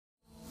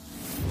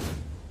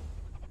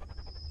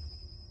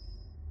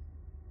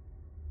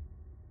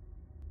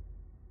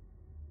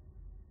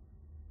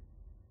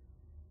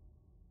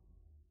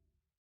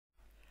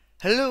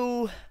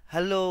Hello,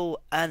 hello,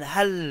 and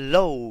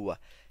hello,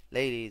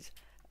 ladies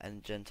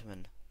and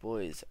gentlemen,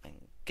 boys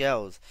and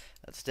girls.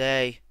 And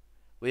today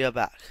we are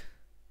back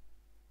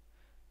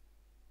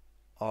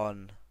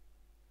on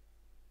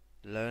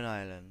Lone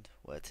Island,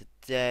 where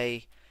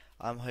today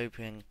I'm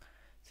hoping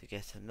to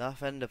get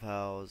enough ender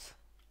pearls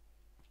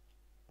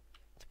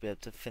to be able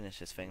to finish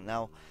this thing.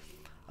 Now,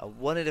 I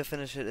wanted to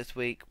finish it this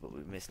week, but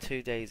we missed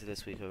 2 days of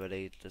this week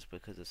already just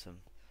because of some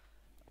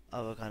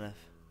other kind of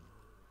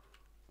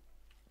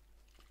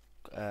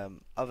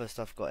other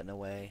stuff got in the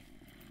way.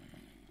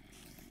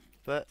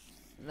 But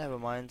never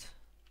mind.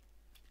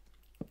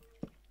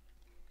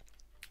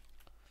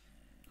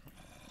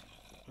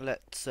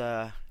 Let's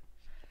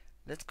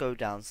go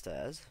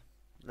downstairs.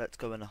 Let's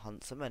go and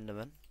hunt some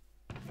Endermen.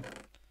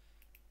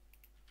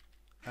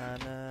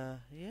 And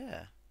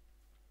yeah.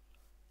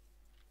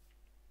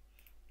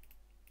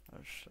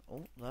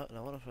 Oh no,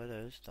 don't want to throw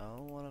those.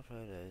 Don't want to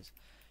throw those.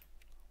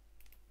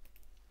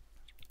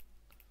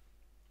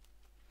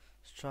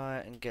 Let's try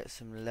and get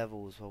some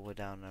levels while we're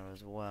down there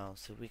as well,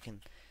 so we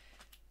can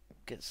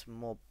get some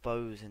more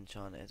bows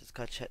enchanted. Let's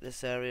go check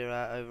this area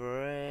out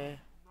over here.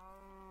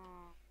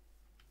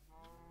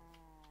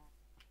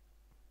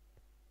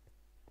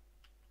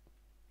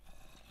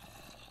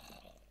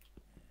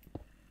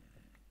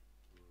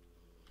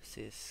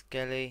 See a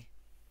skelly.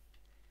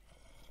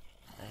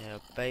 I hear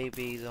a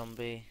baby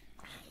zombie.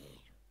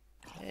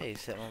 Hey, he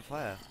set him on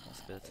fire.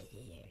 That's good.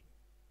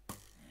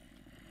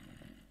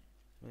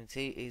 I mean,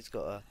 see, he's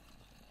got a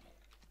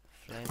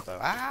flame bow.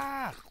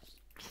 Ah!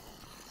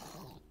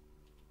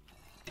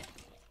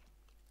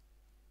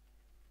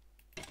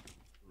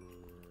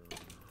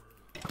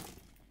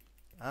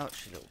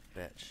 Ouch, you little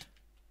bitch.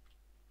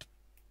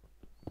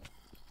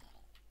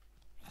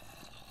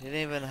 You didn't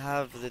even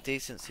have the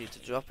decency to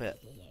drop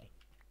it.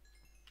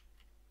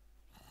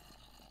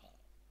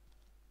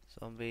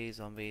 Zombie,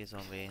 zombie,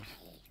 zombie.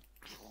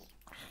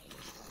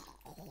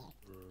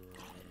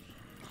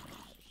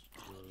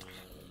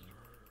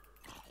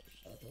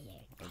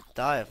 I'll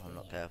die if I'm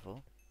not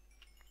careful.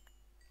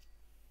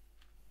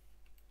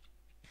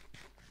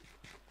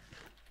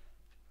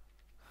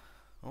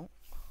 Oh.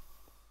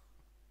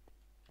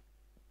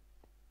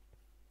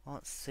 I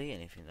can't see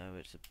anything though,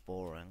 which is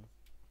boring.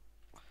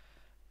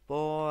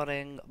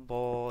 Boring,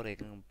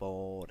 boring,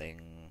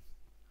 boring.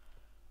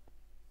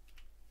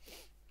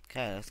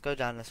 Okay, let's go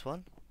down this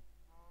one.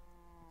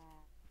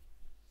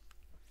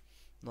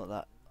 Not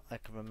that I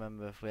can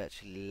remember if we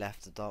actually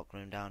left the dark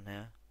room down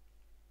here.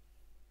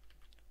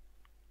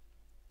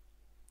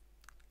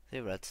 See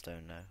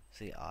redstone though.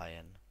 See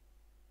iron.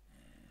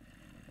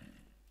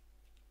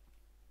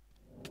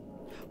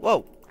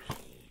 Whoa!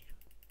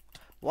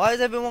 Why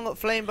has everyone got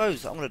flame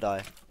bows? I'm gonna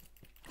die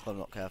if I'm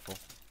not careful.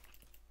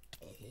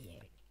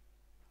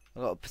 I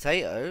got a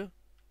potato.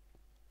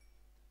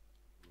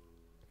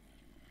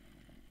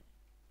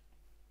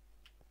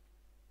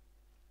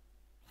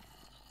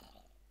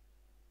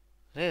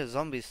 There's a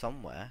zombie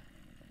somewhere.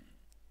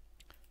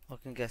 I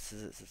can guess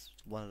it's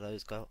one of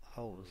those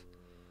holes.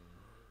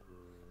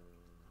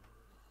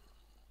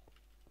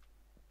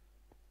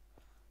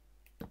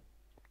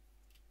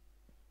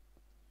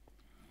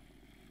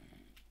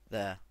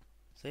 There.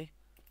 See?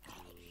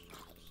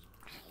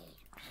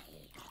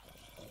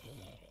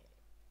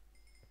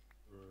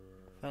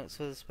 Thanks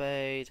for the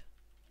spade.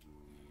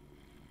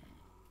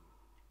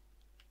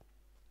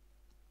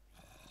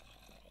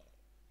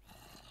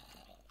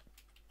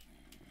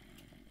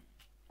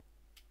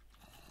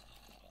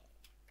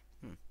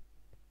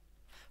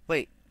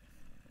 Wait.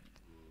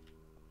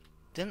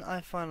 Didn't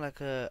I find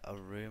like a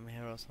room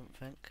here or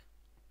something?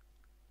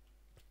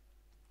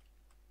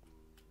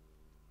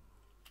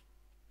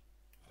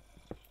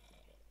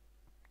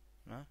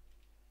 No?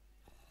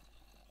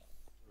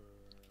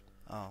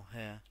 Oh,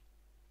 here.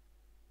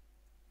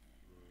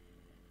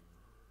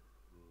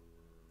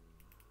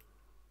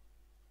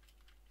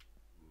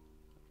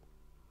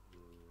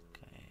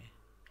 Okay.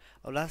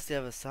 Oh, that's the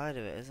other side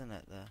of it, isn't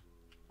it, there?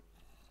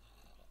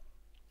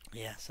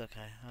 Yes,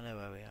 okay. I know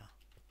where we are.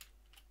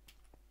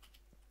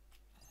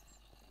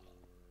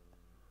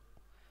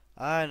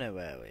 I know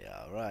where we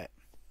are, right.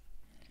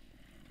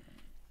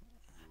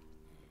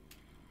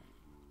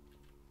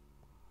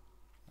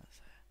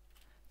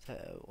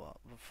 So, what?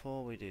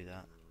 Before we do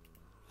that.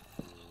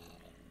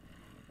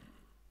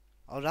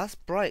 Oh, that's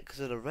bright because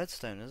of the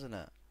redstone, isn't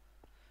it?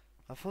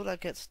 I thought that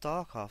gets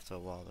dark after a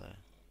while,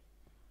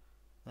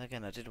 though.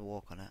 Again, I did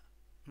walk on it.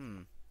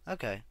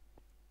 Okay.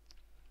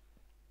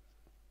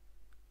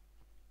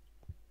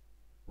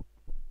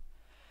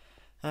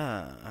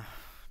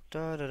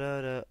 Da da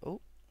da da.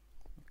 Oh,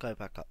 go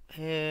back up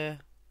here.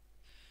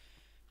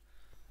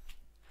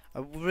 I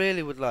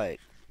really would like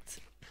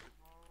to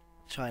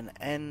try and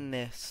end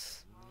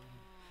this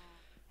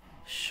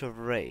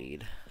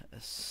charade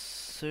as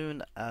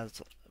soon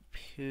as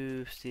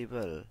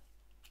possible,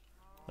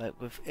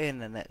 like within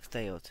the next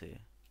day or two.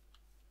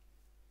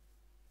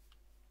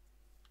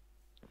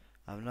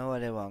 I have no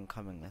idea why I'm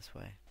coming this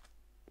way,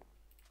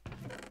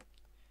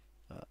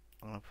 but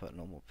I'm gonna put a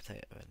normal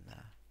potato in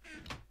there.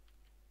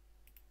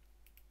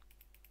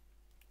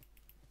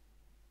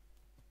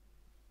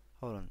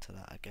 hold on to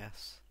that, I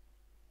guess.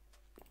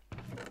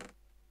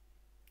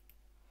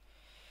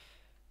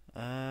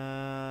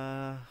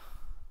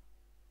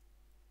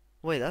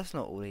 Wait, that's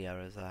not all the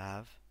arrows I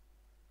have.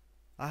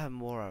 I have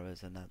more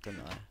arrows than that, don't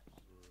I?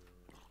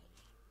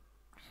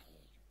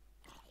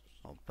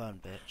 Oh,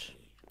 burn, bitch.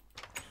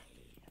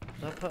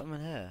 Did I put them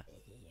in here?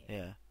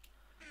 Yeah.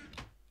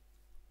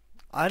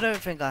 I don't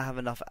think I have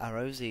enough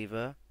arrows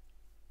either.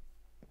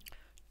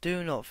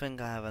 Do not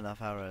think I have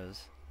enough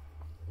arrows.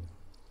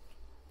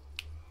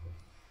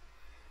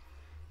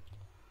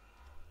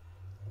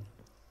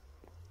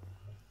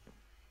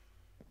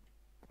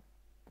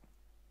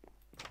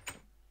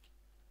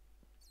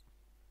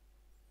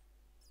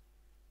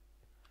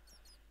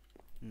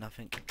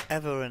 Nothing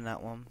ever in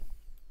that one.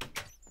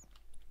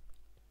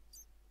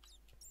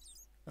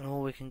 And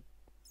all we can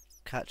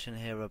catch in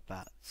here are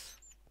bats.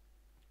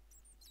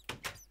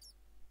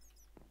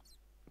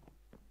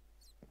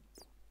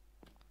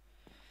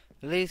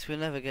 At least we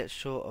never get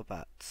short of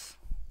bats.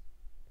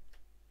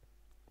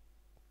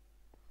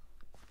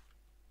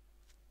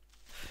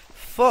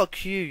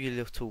 Fuck you, you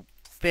little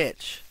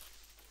bitch.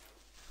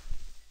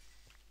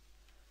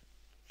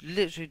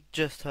 Literally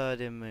just heard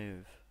him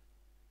move.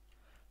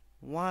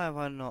 Why have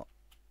I not...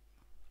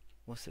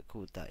 What's it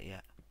called that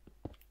yet?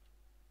 Oh,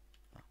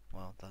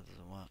 well, that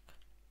doesn't work.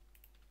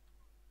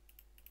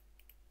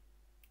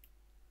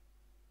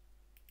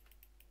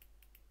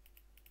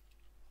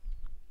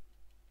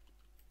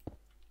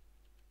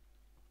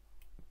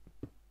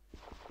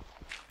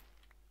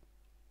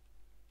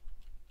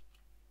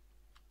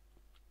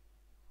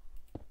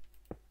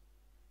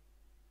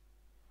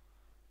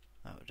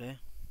 That would do.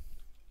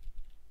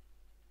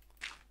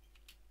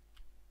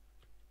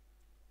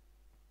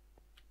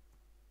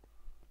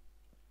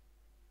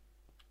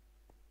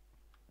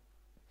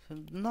 So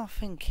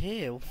nothing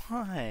here,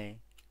 why?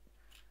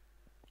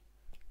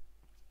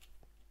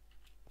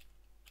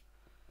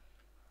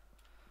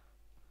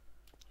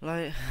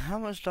 Like, how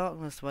much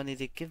darkness do I need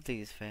to give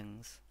these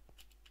things?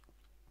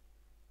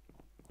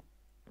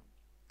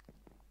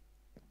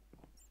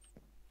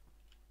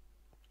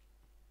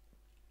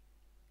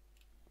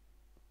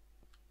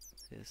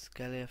 See a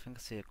skelly, I think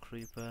I see a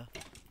creeper.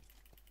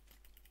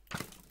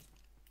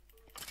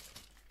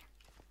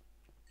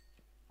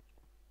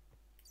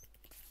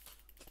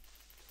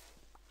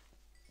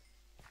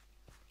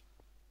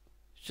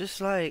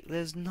 Just like,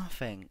 there's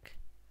nothing.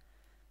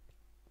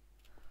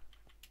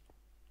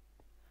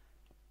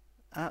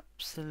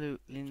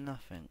 Absolutely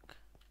nothing.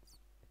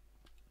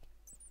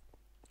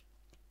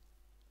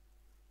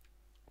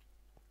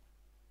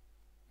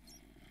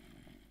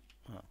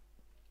 Oh.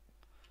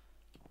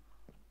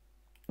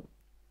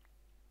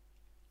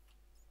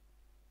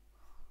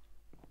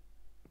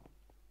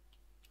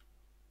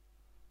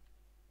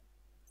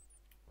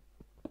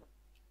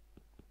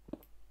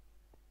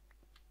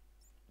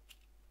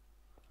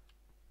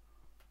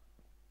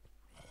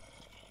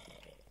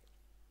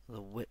 There's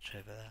a witch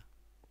over there.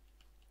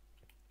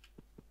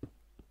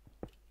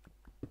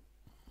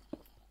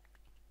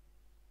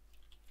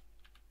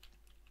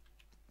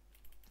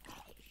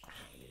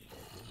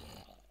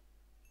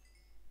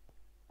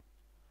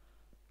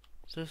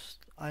 Just,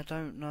 I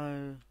don't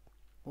know.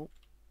 Oh.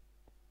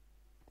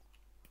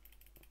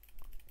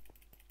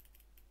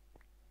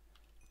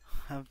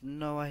 I have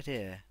no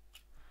idea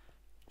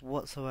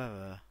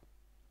whatsoever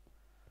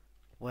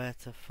where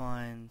to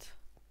find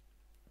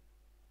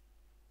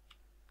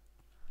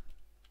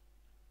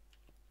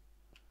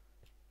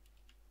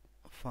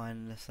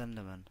the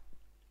Enderman.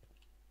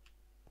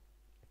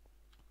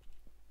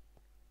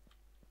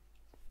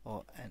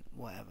 Or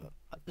whatever.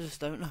 I just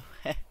don't know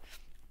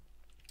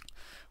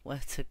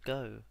where to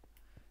go.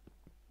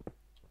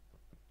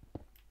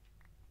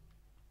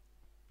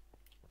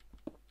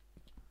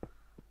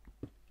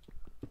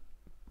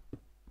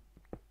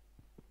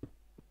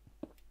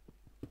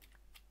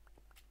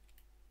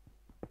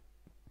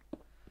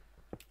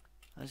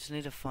 I just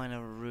need to find a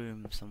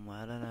room somewhere,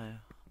 I don't know.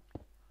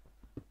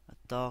 A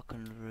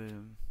darkened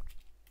room.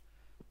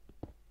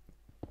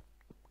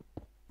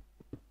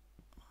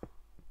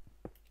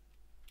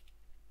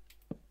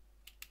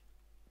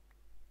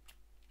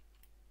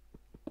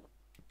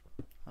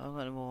 I've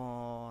got any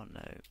more.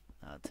 No,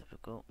 not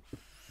typical.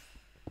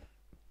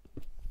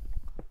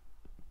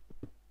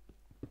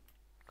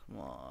 Come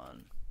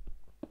on.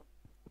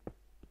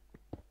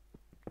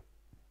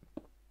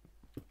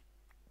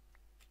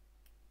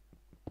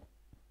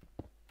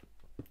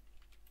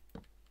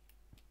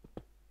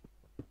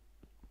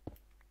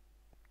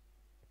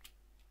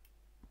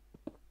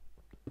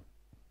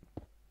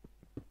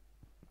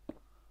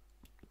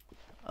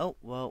 Oh,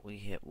 well, we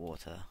hit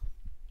water.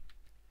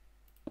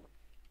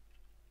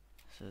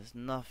 So there's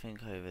nothing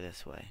over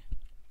this way.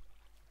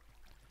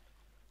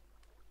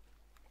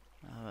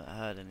 I haven't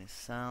heard any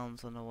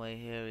sounds on the way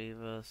here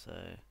either, so...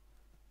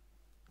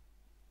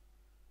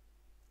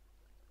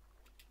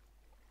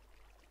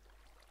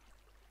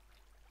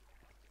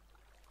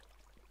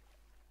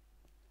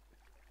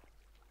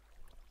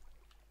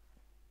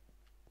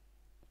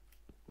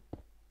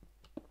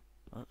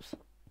 Oops.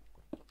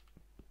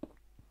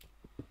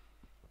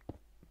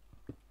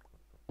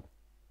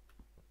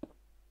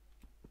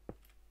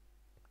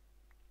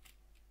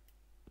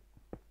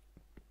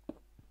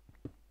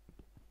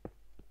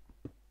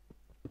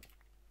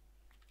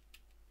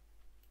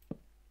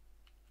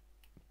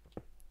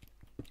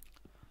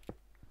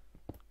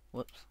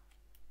 Whoops.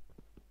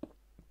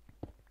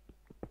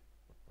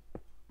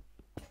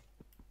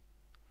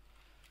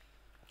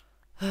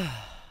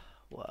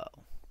 Wow.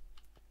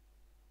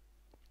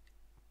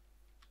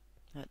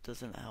 That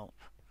doesn't help.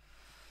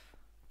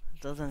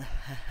 It doesn't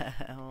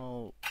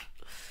help.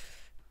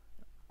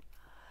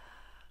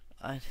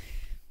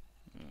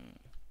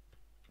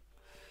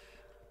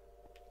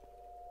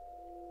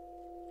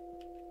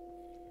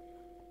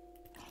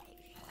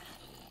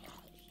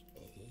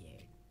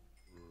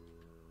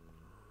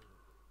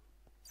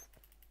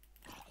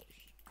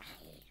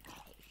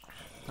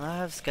 Can I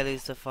have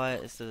skellies to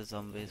fight instead of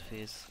zombies,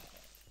 please?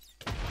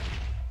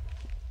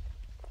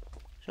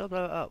 Should I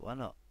blow it up? Why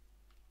not?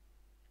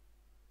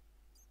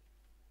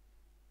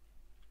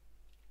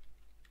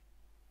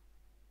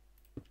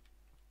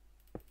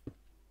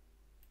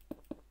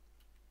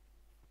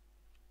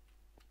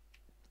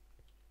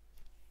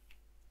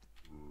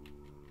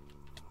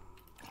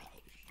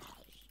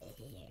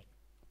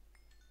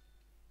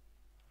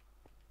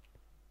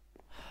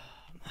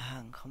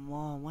 Man, come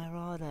on, where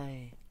are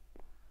they?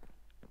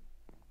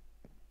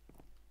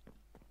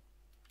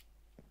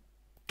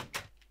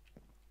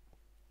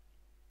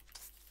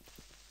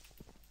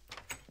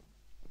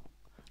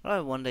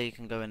 Like one day you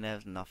can go in there,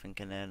 there's nothing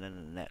in there, and then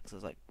the next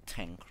there's like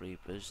 10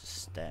 creepers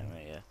just staring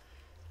at you.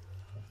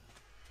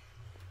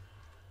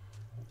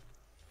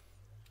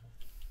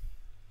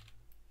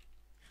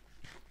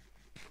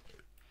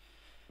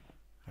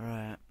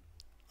 Right,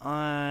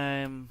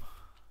 I'm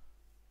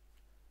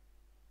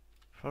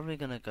probably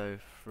gonna go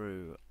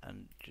through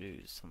and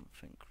do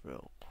something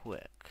real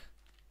quick.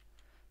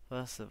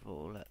 First of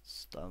all,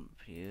 let's dump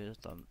you, let's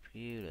dump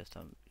you, let's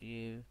dump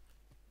you.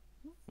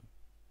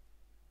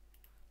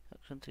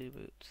 Section 2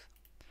 boots.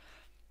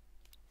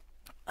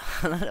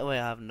 I like the way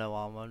I have no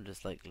armor, I'm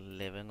just like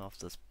living off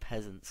this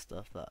peasant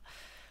stuff that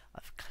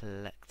I've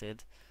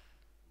collected.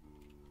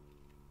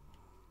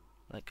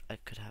 Like I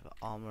could have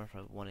armor if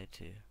I wanted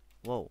to.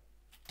 Whoa.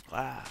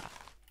 Ah.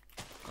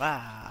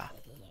 Ah.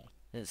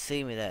 Didn't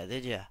see me there,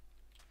 did ya?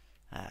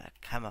 Ah,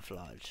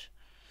 camouflage.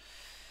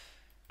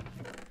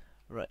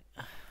 Right.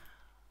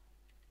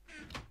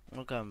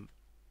 I'm gonna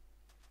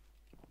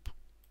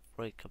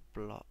break a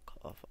block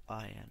of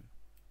iron.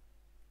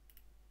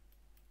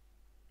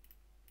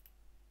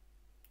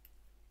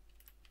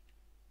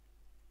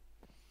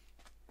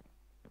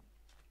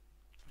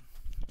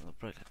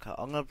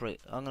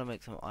 I'm gonna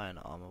make some iron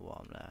armor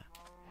while I'm there.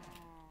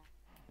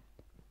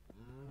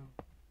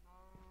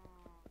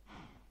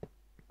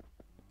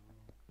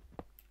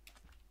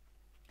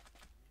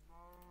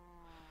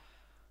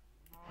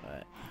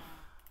 Right.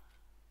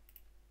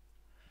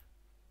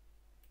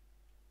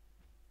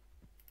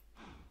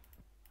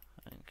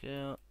 Thank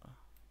you.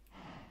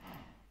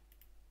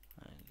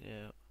 Thank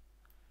you.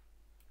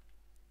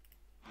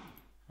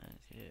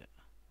 Thank you.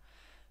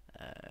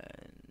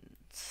 And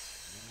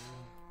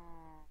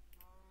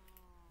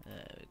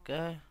there we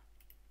go.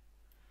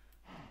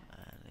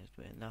 And there's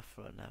been enough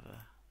for another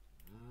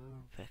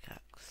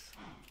pickaxe.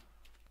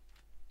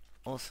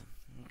 Awesome.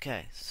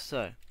 Okay,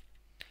 so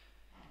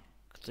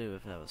could do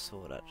with another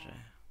sword actually.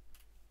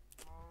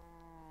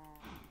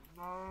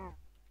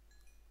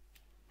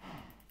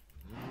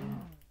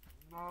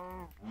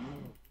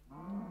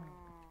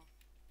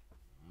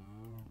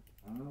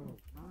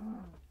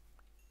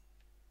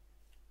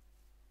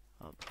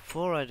 Oh,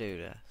 before I do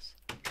this,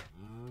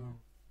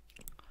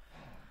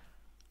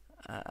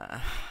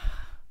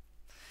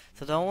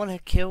 so I don't want to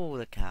kill all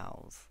the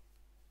cows.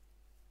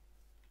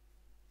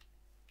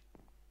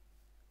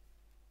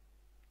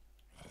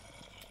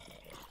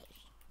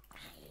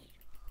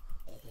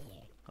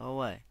 Go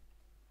away.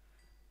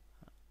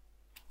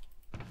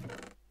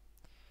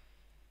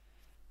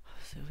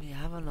 So we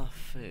have enough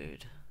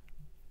food.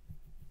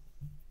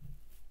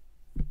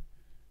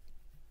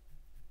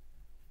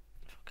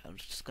 Okay, I'm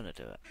just gonna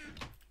do it.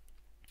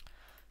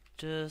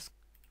 Just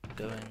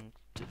going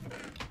to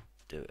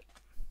do it.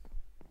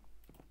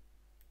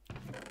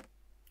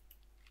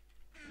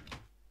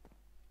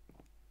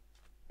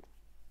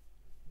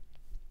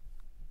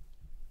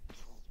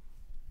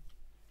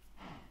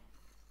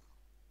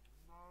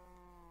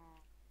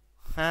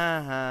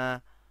 Haha.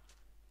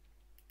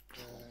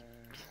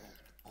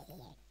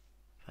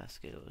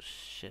 Pesky little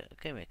shit.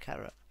 Give me a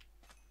carrot.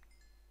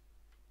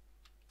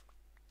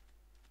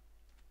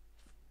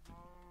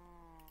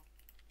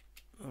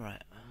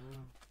 Alright.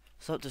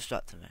 Stop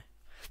distracting me.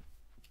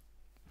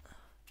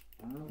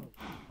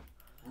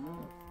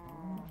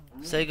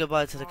 Say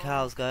goodbye to the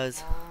cows,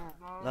 guys.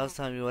 Last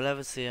time you will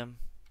ever see them.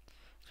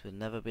 We'll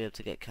never be able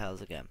to get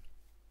cows again.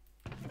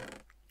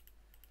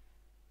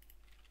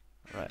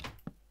 Right.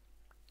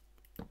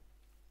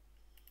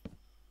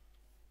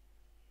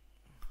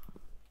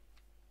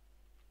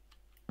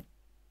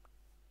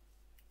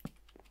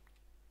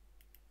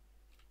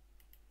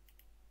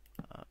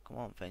 Come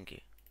on, thank you.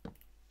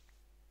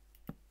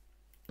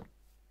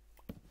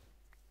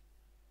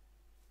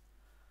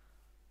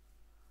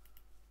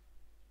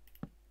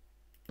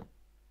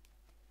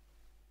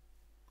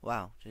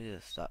 Wow,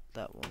 Jesus,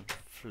 that one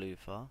flew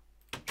far.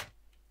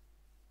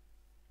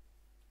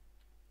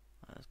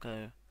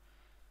 go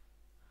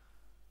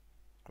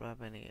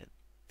grab any of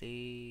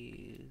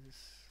these.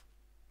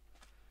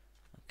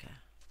 Okay.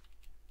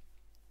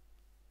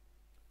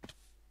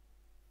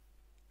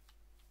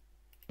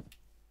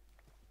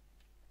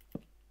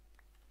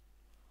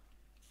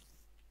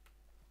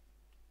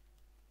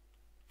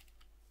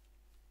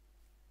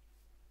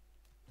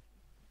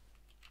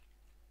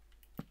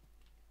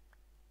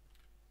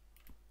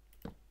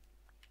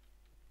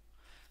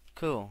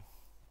 Cool.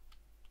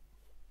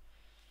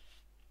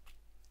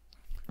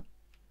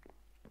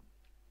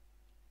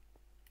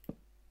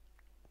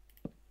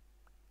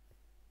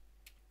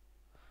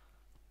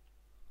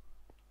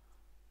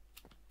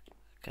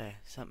 Okay,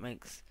 so that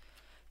makes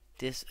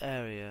this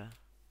area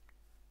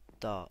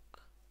dark.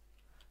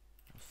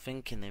 I'm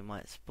thinking they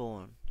might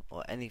spawn,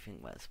 or anything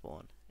might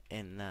spawn,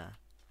 in there.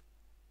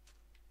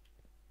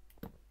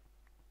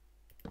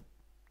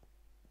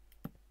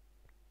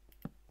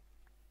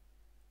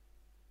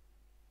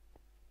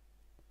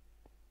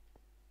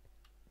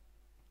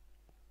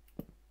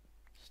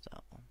 Just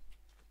that one.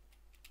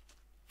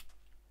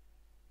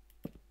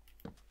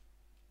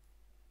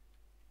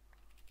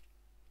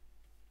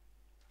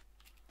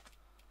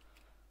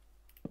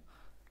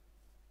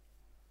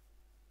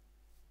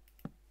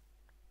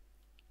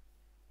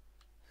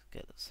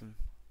 Get some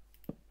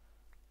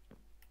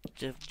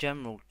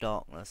general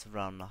darkness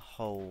around the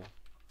whole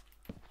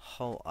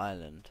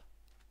island.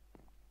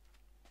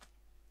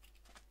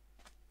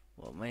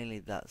 Well, mainly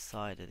that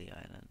side of the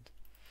island.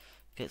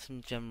 Get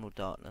some general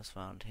darkness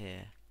around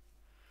here.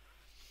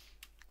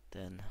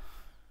 Then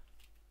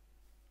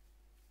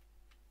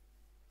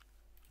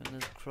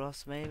fingers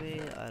crossed,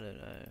 maybe? I don't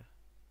know.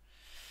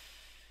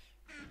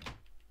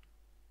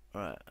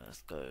 Right,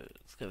 let's go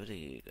to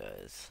you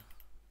guys.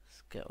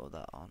 Let's get all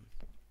that on.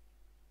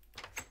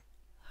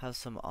 Have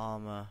some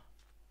armor.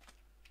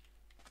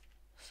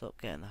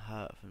 Stop getting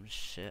hurt from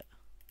shit.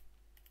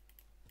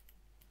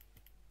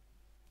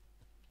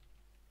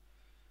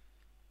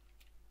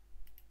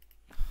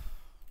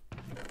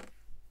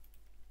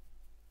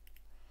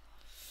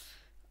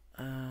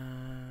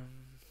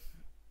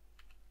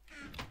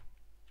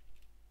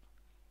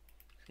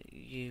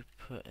 You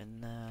put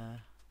in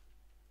there.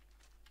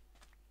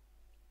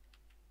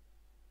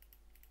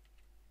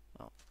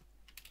 Oh.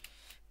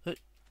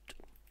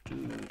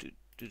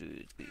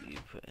 You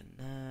put in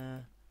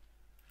there.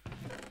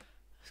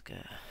 Let's go.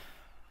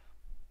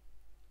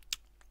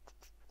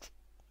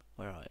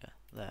 Where are you?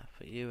 There.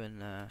 Put you in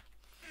there.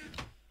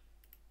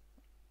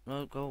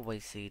 No, go away,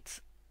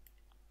 seeds.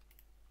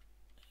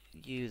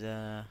 You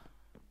there.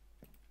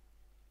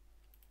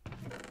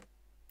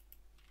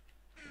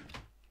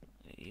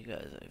 You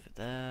guys over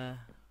there.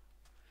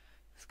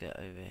 Let's get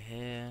over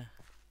here.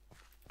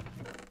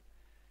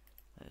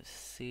 There's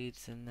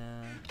seeds in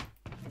there.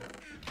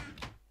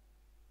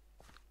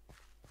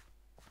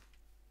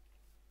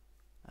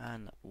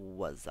 And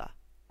wazza.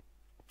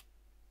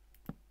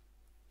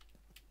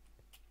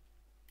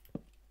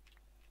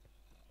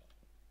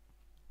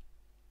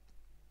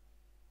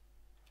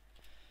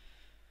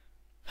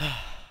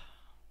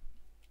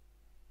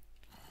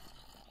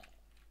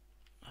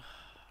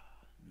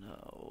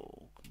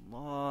 No, come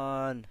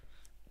on.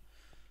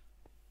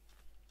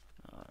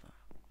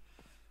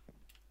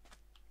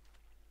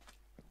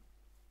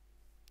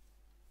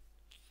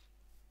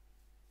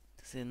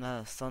 See,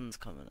 now the sun's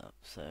coming up,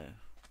 so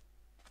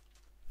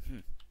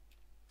right,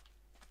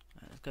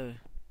 let's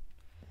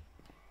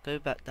go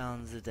back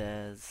down the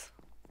stairs.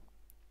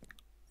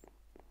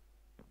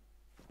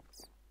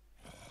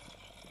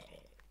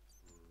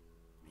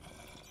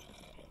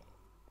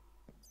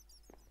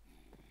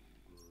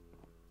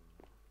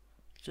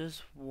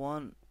 Just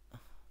one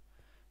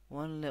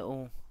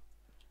little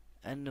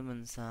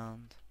Enderman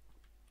sound.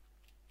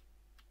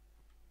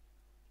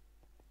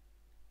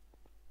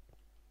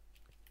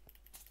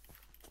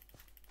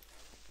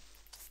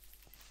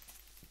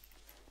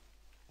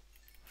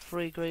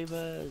 Free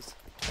creepers.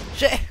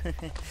 Shit.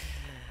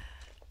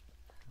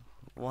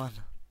 One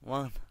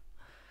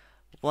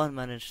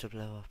managed to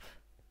blow up.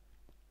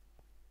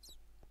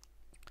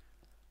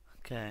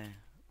 Okay.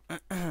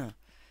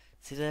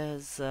 See,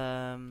 there's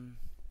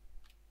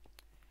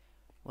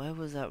where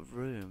was that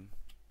room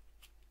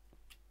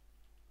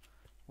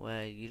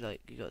where you got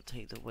to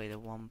take the way to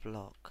one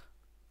block?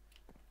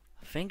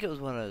 I think it was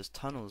one of those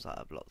tunnels that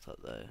I blocked up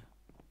though.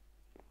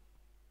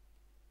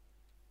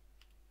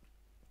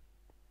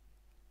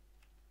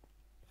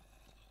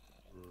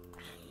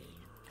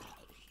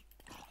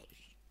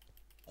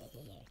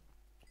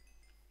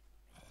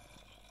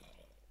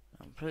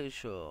 I'm pretty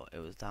sure it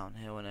was down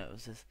here when it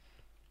was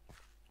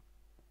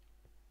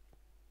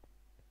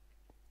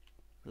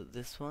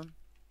this one.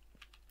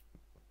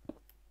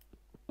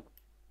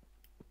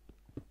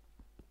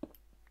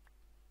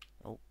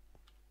 Oh.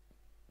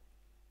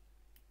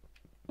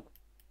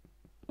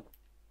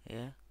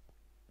 Yeah.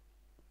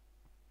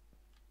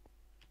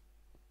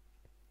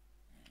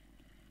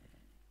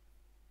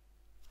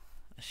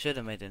 I should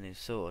have made a new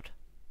sword,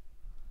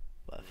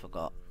 but I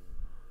forgot.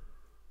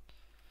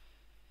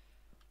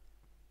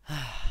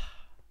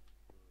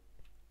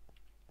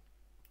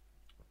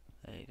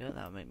 you go,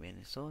 that'll make me a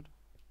new sword.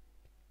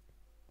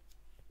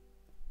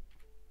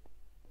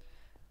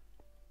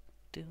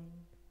 Doom,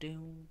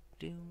 doom,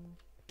 doom,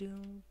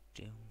 doom,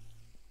 doom.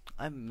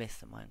 I miss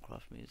the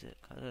Minecraft music,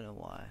 I don't know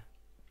why.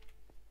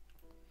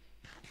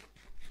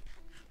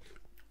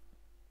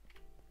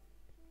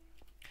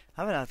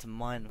 I haven't had to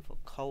mine for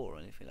coal or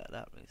anything like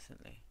that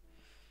recently.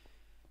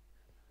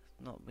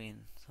 It's not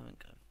been something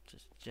I've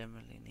just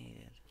generally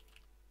needed.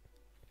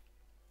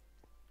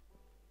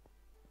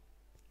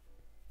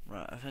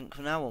 Right, I think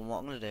from now on what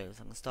I'm going to do is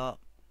I'm going to start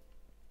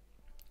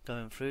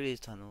going through these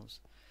tunnels.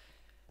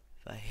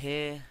 If I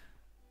hear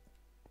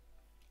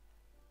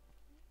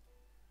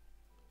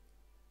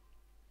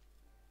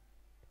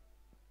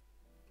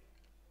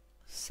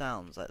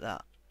sounds like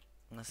that,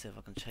 I'm going to see if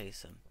I can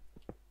chase them.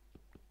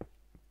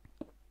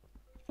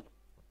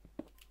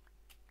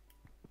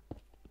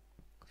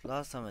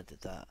 Last time I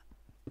did that,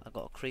 I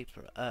got a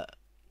creeper. And then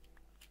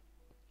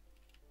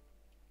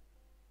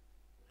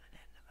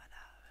I ran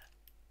out of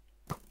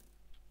it.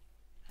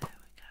 There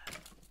we go.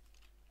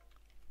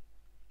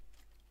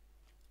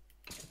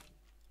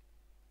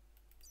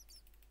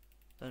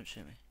 Don't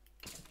shoot me.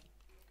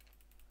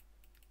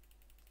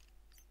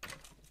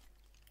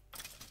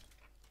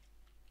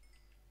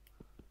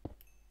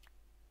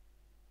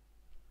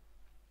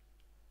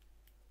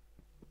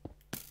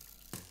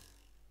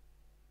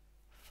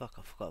 Fuck,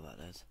 I forgot about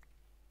those.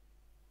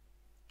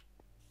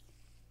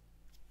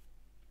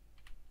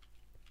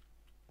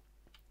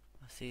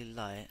 I see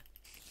light.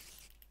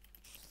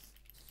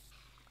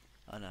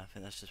 Oh no, I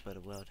think that's just where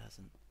the world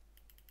hasn't.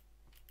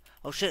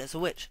 Oh shit, it's a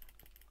witch!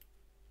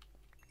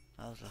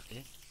 I was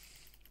lucky.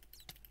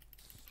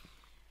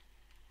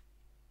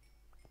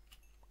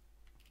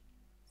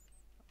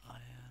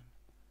 Iron.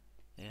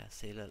 Yeah,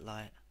 see that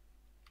light.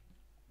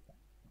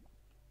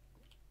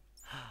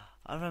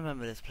 I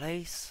remember this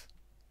place.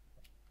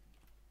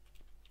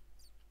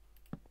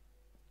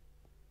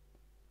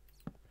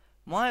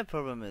 My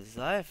problem is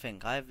I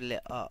think I've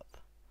lit up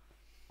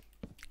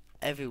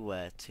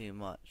everywhere too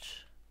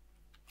much.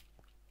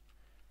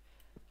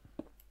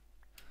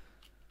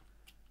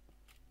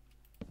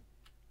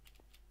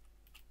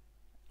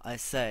 I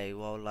say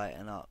while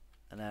lighting up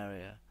an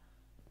area.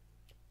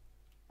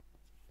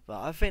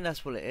 But I think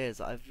that's what it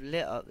is. I've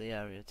lit up the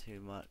area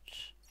too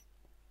much.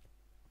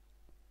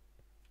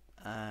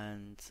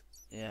 And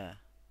yeah.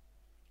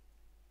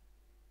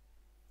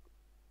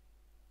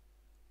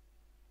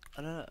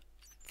 I don't know.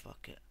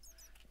 Fuck it.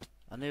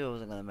 I knew I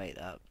wasn't going to make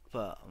that,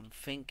 but I'm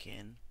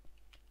thinking,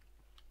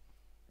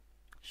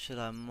 should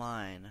I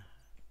mine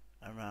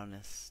around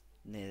this,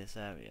 near this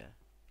area?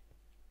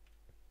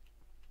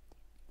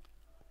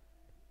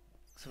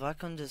 So if I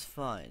can just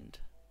find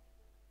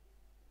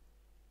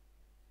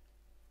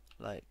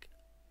like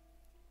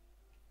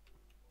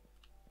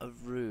a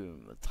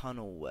room, a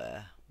tunnel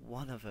where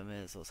one of them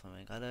is or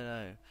something, I don't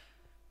know.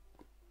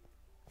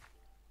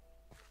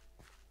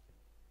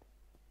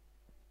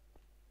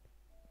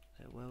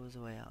 Okay, where was the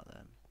way out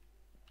then?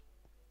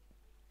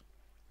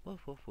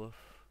 Woof woof woof.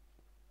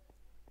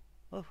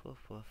 Woof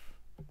woof woof.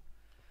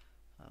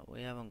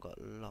 We haven't got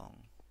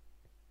long.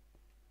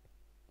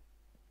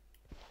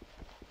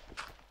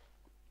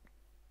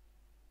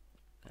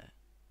 Okay.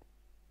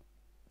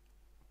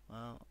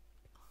 Well,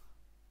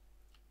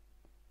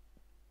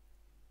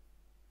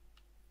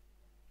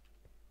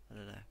 I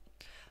don't know.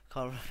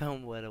 Can't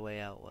remember where the way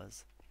out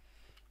was.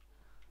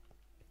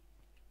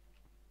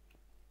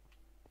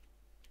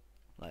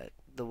 Like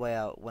the way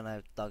out when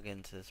I dug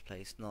into this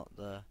place, not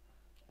the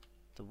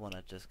one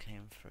I just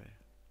came through.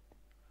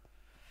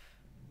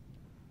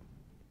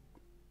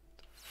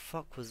 The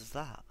fuck was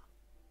that?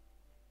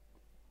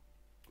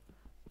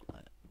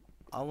 Like,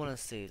 I want to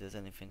see if there's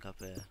anything up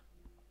here.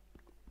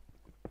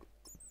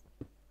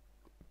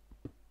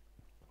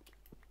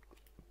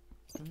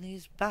 And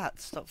these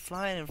bats stop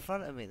flying in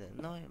front of me. They're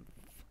annoying.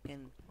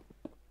 Fucking.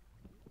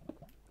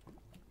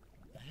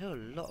 I hear a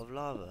lot of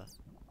lava.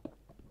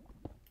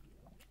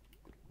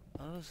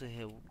 I also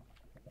hear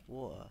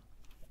water.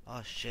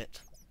 Oh shit.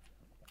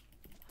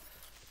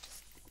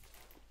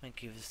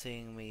 Thank you for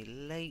seeing me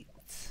late.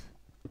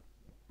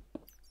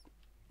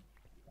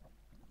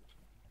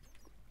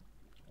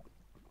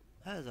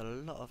 That is a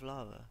lot of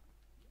lava.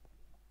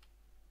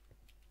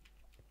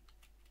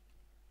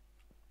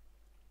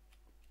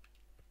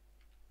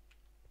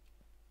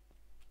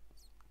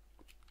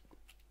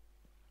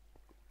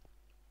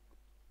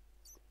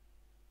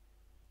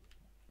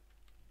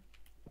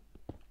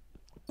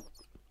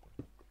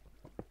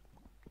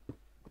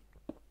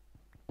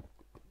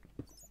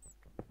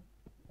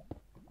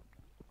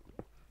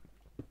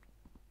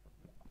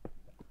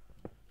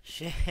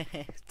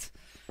 Shit.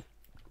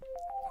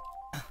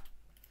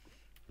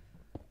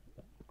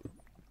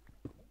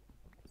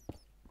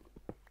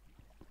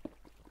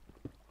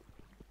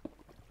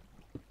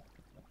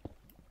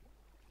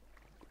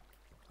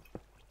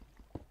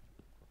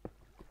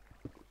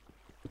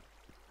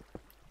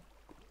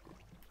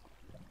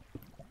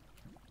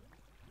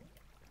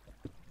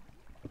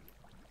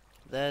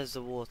 There's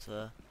the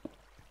water,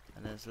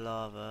 and there's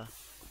lava.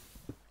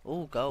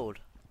 All gold.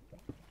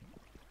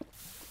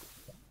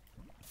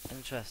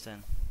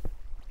 Interesting.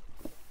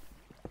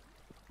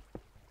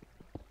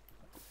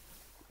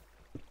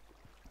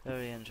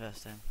 Very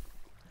interesting.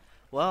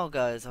 Well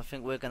guys, I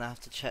think we're gonna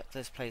have to check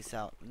this place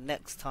out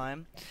next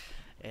time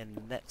in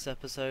the next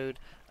episode.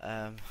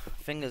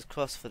 Fingers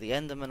crossed for the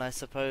Enderman, I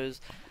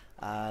suppose.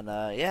 And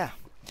yeah,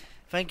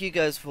 thank you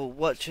guys for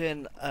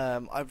watching.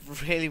 I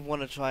really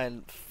want to try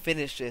and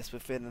finish this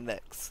within the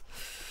next,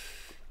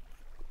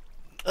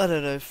 I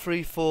don't know,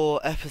 3-4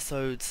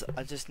 episodes.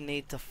 I just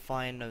need to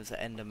find those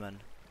Endermen.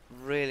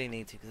 Really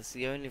need to, because it's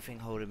the only thing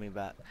holding me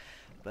back.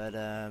 But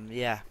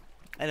yeah.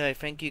 Anyway,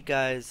 thank you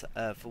guys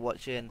for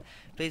watching.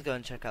 Please go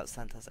and check out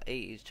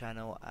Santa's80's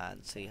channel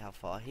and see how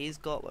far he's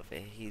got. Whether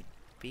he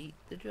beat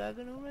the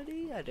dragon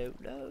already, I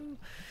don't know.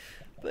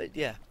 But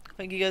yeah,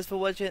 thank you guys for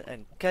watching,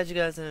 and catch you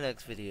guys in the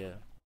next video.